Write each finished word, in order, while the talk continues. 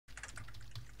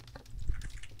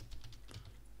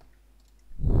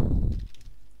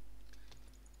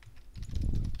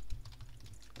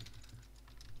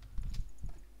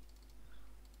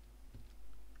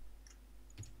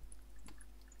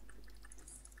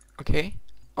Okay.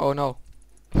 Oh no.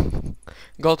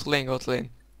 Go to lane, go to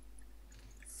lane.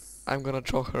 I'm gonna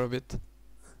choke her a bit.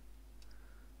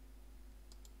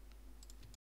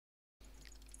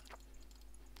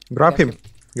 Grab him.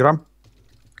 Grab.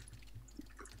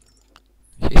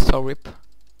 He's so rip.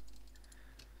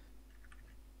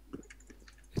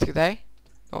 Did he die?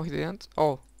 No, he didn't.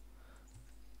 Oh.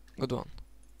 Good one.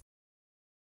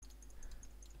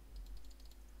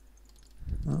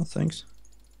 Oh, thanks.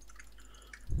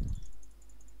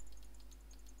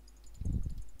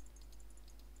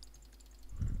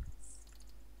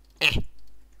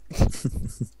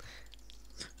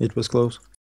 It was close.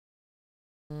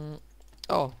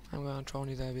 Oh, I'm gonna throw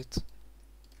Nida a bit.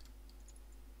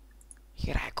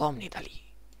 Here I come, Nidalee.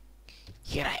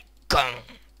 Here I come.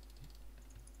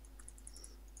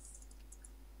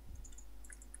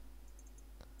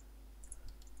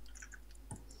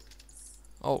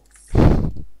 Oh.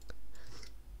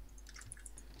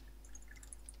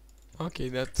 Okay,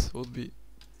 that would be.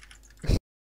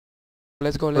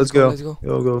 Let's go, let's go, let's go.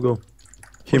 Go, go, go.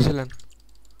 Him. Him.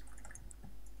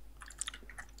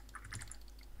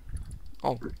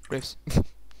 Oh, Graves.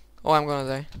 Oh, I'm gonna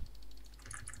die.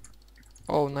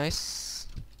 Oh, nice.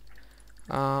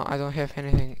 I don't have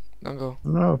anything. Don't go.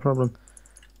 No problem.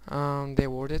 They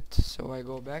warded, so I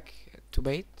go back to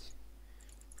bait.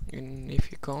 And if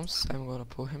he comes, I'm gonna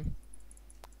pull him.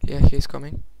 Yeah, he's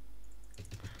coming.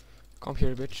 Come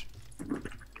here, bitch.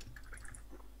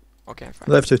 Okay, I'm fine.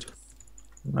 Left it.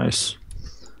 Nice.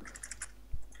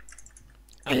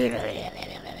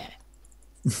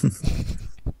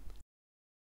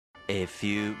 A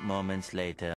few moments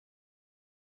later.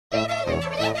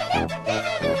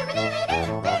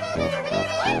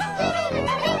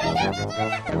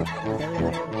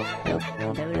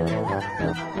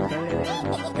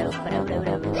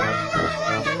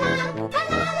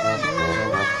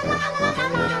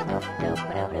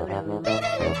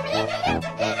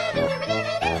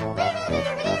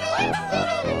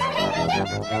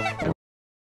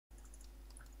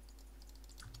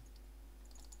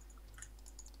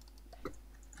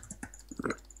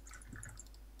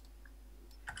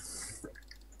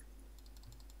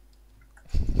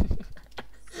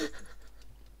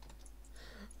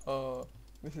 Oh,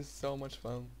 this is so much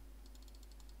fun.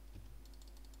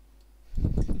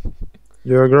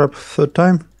 You grab third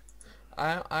time?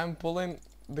 I'm pulling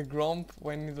the gromp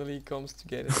when Italy comes to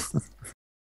get it.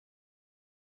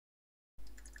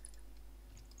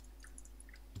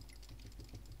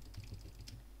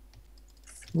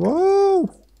 Whoa!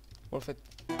 Worth it.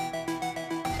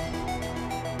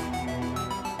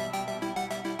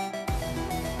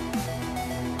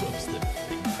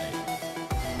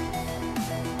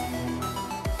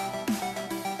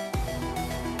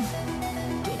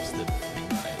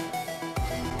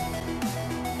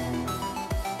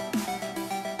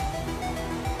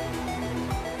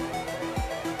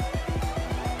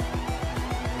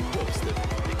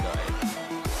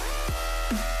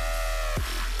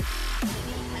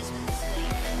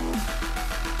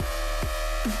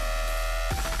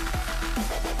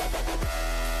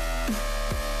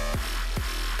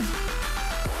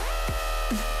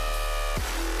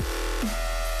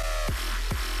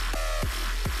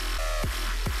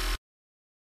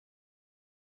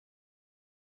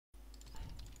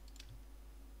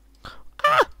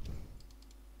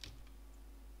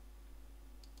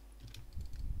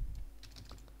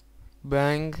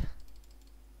 Bang.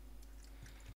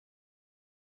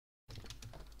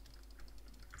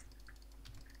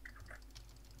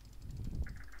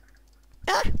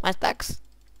 Ah, my stacks.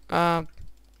 Bye.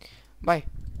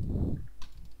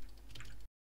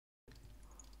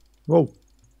 Whoa.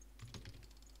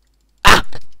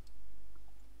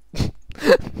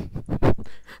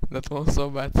 That was so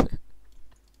bad.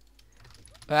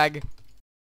 Lag.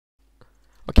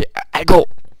 Okay, I go.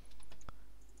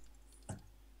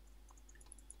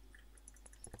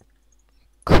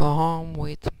 Come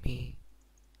with me.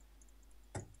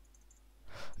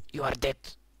 You are dead.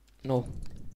 No.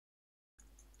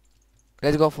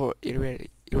 Let's go for area.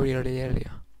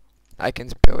 I can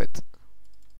spell it.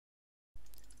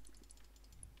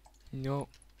 No.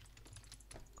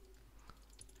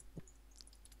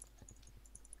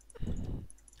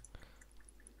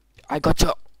 I got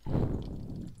you. Where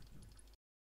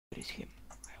is him?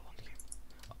 I want him.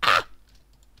 Ah!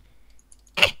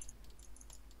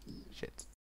 Shit.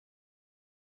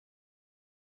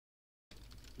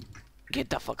 Get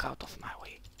the fuck out of my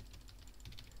way.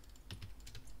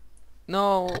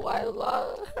 No, I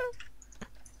love.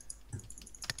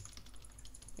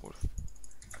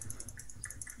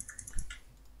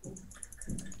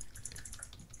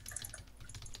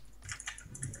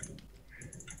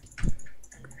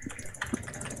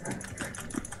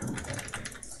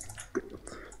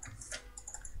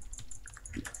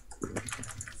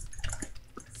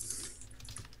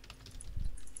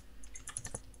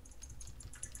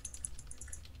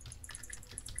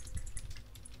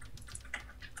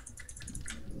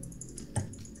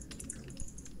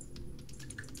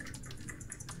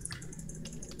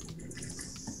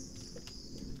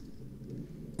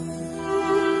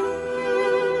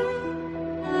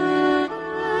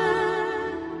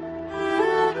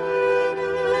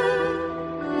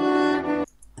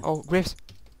 Graves.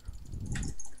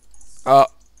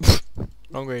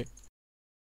 Wrong way.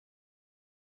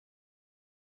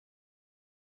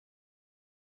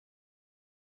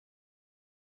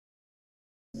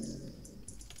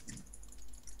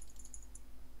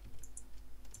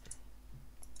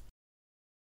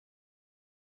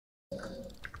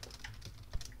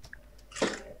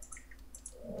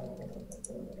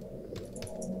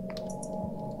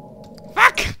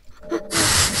 Fuck!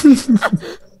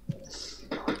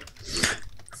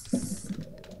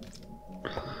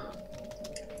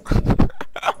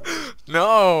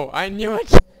 No, I knew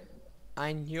it.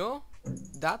 I knew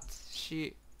that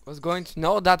she was going to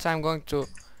know that I'm going to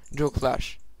juke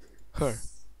flash her.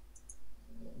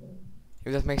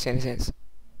 If that makes any sense.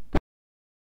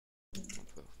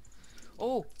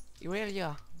 Oh,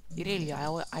 Irelia,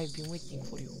 I've been waiting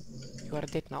for you. You are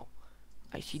dead now.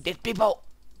 I see dead people.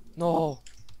 No.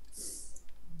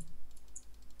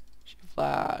 She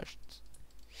flashed.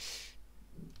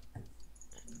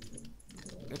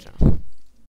 Good job.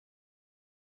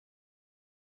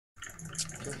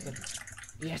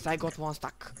 Yes, I got one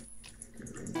stack.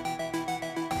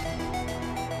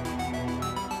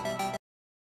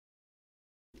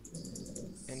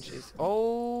 And she's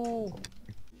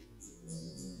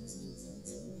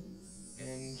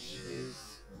and she's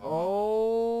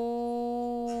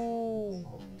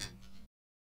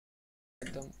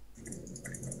got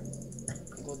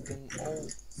them all.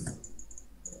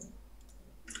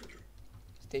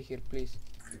 Stay here, please.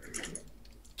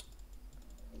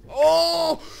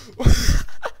 Oh!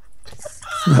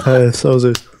 I saw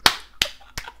this.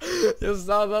 You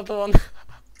saw that one.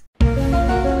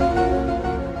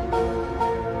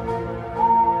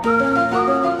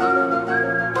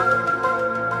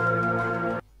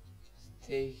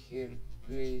 Stay here,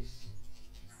 please.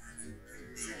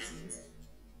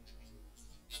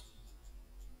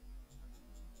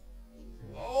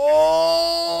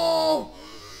 Oh!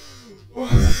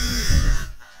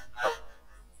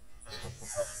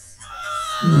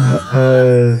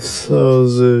 I saw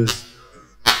this.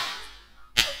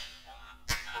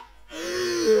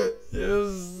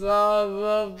 You saw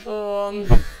that one.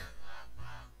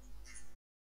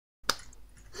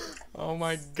 Oh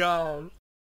my god.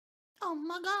 Oh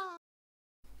my god.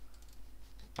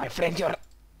 My friend, you're...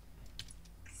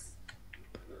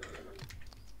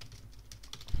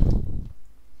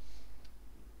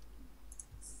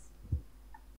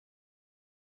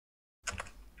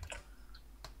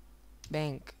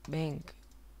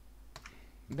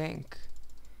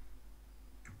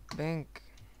 Bank.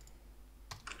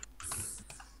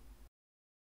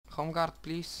 Home guard,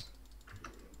 please.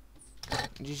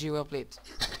 GG, well played.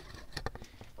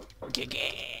 GG.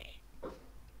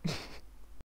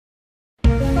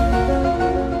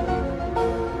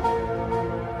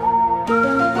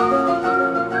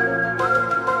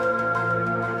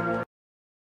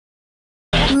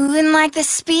 Moving like the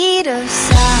speed of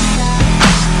sound.